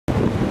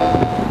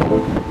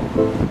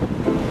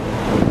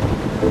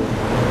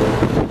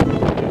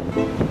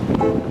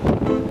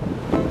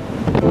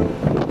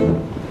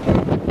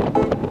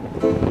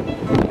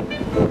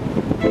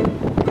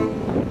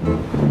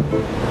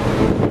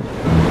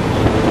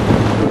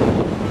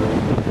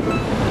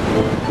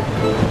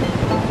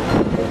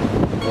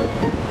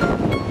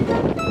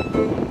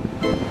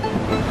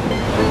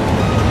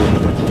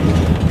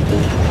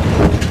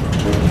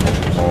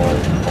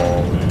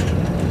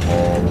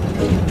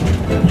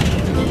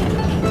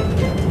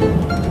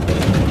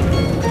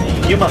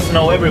You must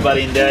know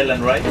everybody in the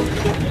island, right?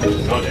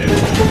 Not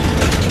everybody.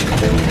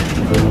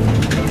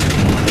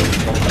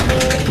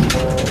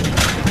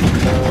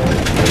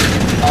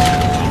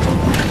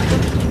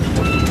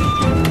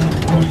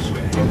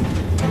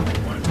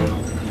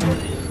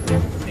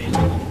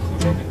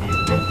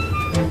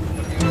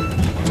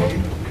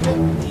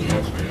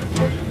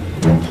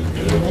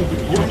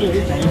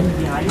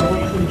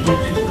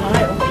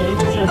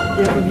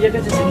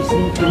 Virker det som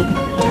sådan en billede.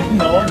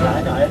 Nå,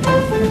 nej.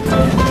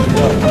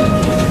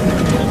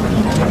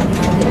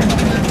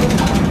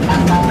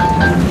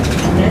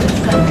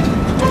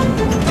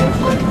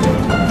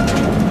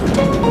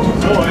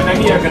 Så,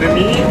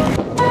 Academie.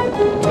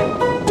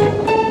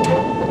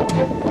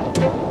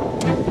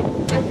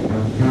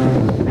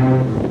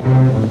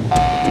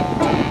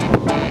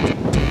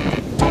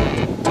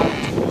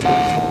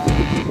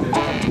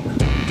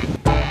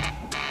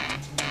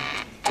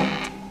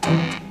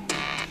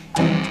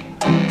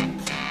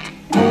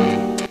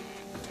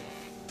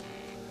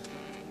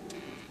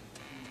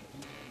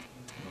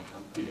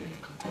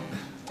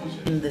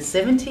 In the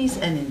 70s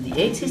and in the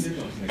 80s,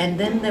 and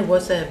then there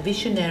was a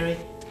visionary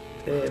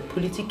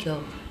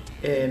political,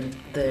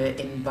 the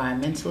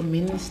environmental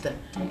minister.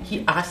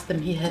 He asked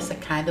them, he has a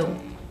kind of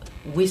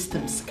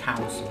wisdom's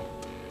council.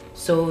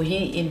 So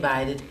he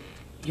invited,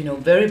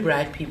 very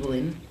bright people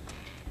in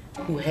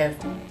who have,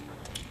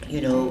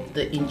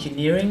 the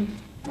engineering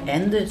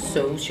and the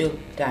social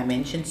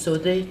dimension. So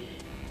they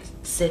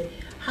said,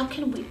 how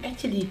can we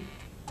actually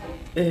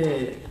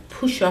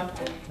push up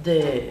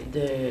the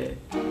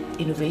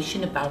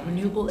innovation about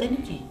renewable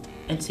energy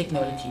and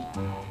technology?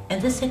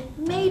 And they said,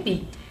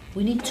 maybe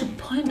we need to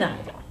point out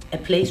a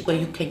place where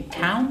you can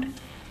count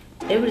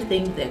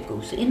everything that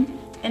goes in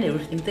and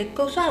everything that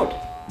goes out.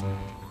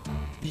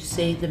 You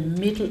say the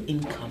middle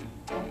income.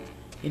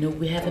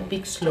 We have a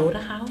big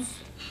slaughterhouse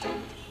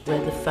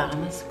where the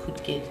farmers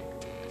could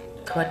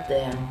cut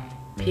their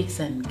pigs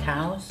and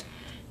cows,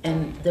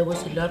 and there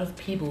was a lot of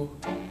people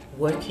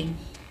working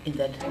in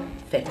that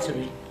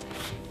factory,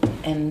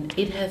 and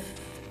it have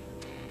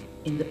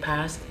in the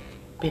past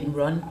been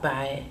run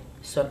by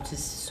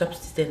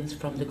subsistence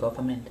from the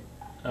government.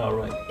 All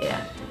right.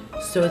 Yeah.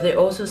 So they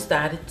also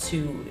started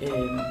to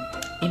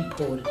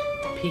import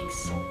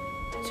pigs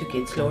to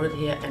get slaughtered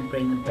here and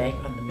bring them back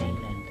on the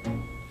mainland.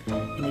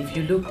 And if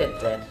you looked at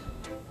that,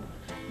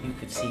 you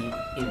could see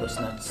it was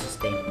not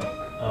sustainable.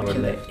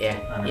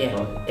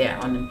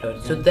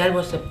 Unemployed. So that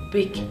was a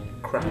big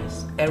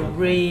crisis, a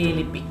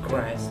really big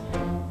crisis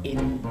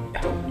in,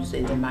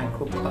 the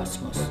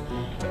microcosmos,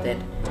 that,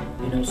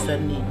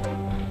 suddenly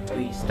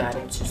we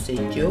started to say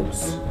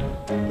jokes,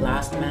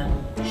 last man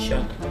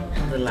shot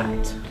the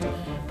light.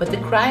 But the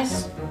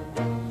crisis,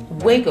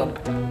 wake up,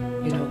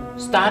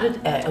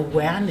 started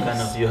awareness.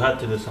 Kind of, you had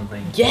to do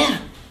something. Yeah.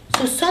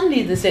 So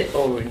suddenly they said,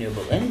 oh,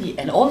 renewable energy,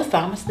 and all the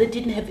farmers, they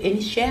didn't have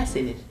any shares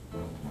in it.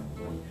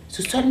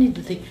 So suddenly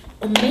they think,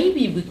 oh,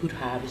 maybe we could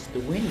harvest the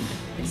wind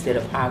instead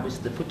of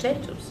harvest the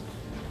potatoes.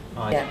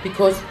 Oh, yeah,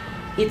 because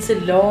it's a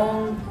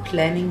long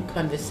planning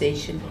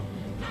conversation,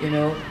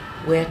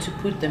 where to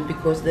put them,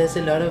 because there's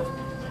a lot of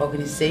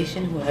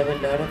organization who have a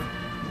lot of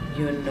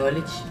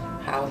knowledge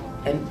how,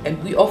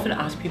 and we often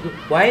ask people,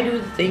 why do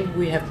you think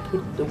we have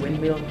put the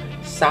windmill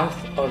south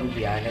of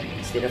the island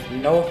instead of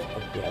north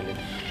of the island?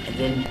 And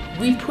then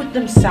we put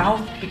them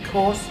south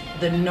because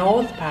the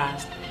north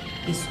part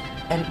is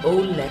an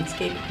old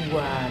landscape who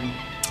are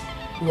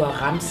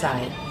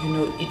Ramsar.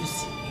 You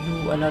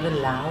are not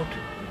allowed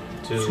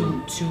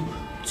to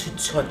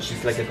touch.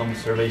 It's like a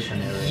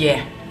conservation area.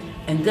 Yeah,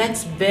 and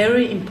that's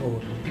very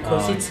important,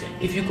 because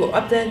if you go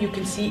up there, you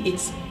can see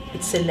it's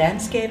a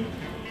landscape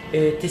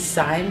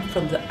designed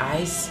from the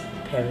ice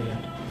period.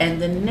 And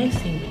the next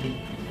thing we did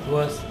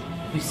was,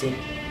 we said,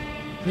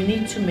 we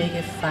need to make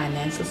a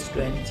financial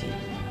strategy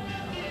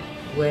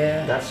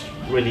where... That's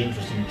really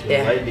interesting too,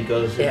 right?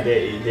 Because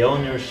the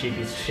ownership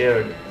is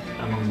shared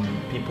among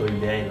people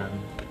in the island.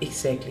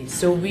 Exactly.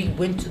 So we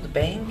went to the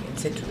bank and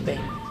said to the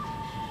bank,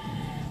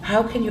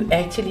 how can you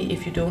actually,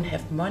 if you don't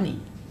have money,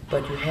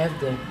 but you have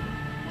the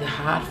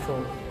heart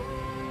for,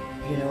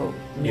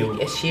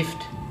 make a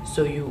shift,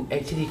 so you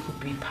actually could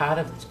be part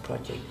of this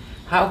project,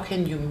 how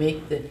can you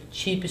make the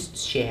cheapest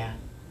share?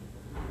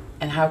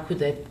 And how could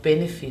that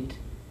benefit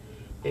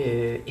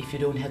if you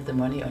don't have the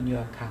money on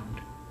your account?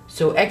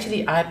 So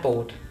actually I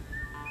bought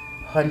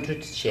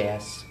 100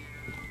 shares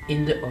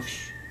in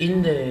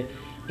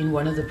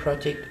one of the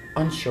projects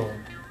onshore,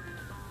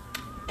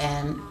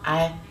 and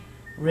I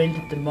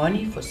rented the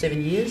money for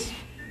 7 years,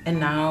 and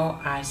now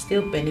I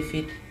still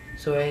benefit.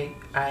 So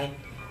I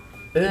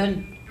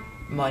earn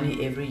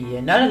money every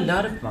year, not a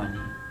lot of money,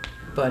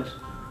 but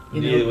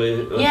you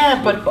know,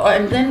 yeah. But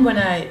and then when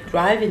I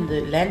drive in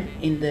the land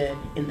in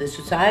the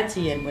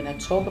society, and when I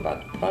talk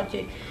about the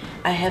project,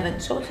 I have a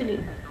totally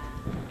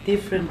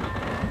different,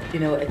 you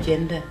know,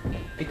 agenda,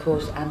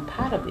 because I'm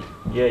part of it.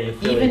 Yeah, you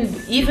feel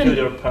even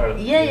you're part of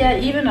it. Yeah,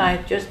 even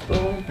I just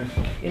own,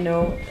 you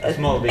know, a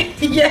small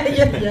bit.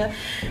 yeah.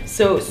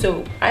 So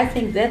I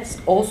think that's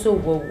also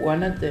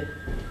one of the,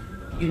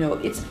 you know,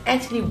 it's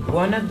actually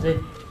one of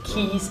the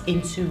keys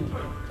into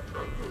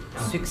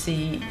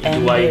succeed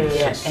and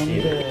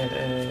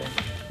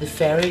the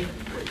ferry,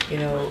 you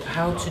know,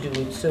 how to do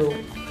it. So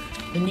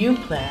the new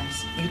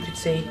plans, you could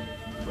say,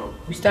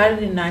 we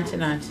started in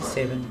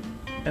 1997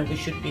 and we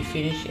should be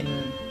finished in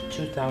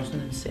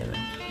 2007,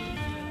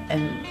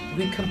 and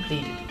we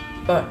completed.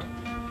 But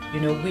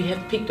you know, we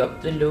have picked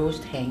up the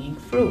lowest hanging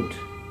fruit,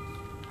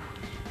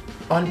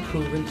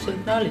 unproven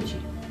technology.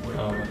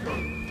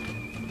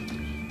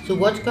 So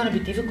what's going to be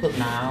difficult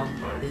now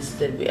is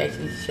that we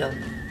actually shall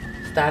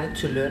started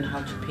to learn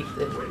how to pick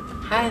the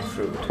highest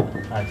fruit.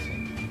 I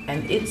see.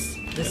 And it's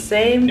the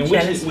same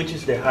challenge. Which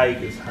is the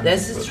highest?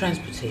 This is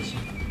transportation.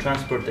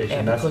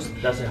 Transportation,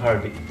 that's a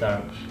hard big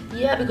term.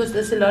 Yeah, because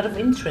there's a lot of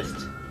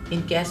interest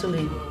in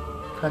gasoline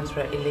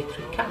contra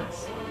electric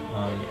cars.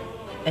 Yeah.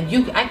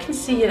 And I can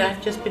see it.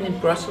 I've just been in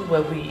Brussels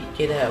where we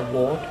get an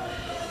award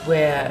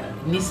where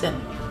Nissan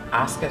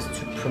asked us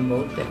to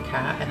promote their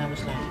car, and I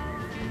was like,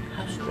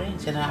 how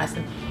strange. And I asked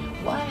them,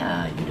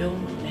 why you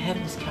don't have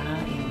this car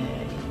in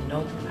the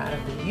northern part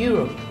of the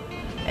Europe?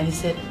 And he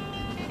said,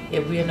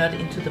 yeah, we are not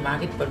into the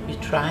market, but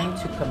we're trying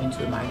to come into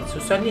the market. So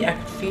suddenly I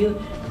could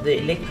feel the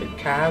electric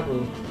car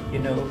will, you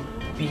know,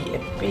 be a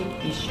big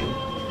issue.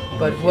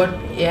 But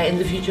in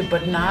the future.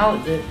 But now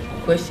the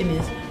question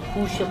is,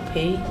 who shall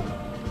pay?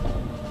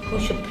 Who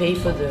shall pay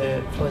for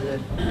the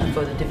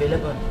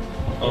developer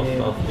of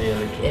the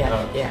electric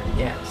car?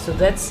 Yeah. So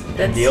that's.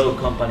 And the oil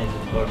companies,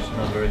 of course,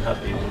 not very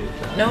happy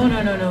with that. No.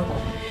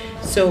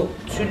 So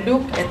to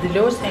look at the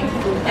lowest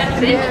hanging fruit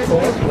and the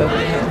report where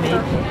we have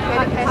made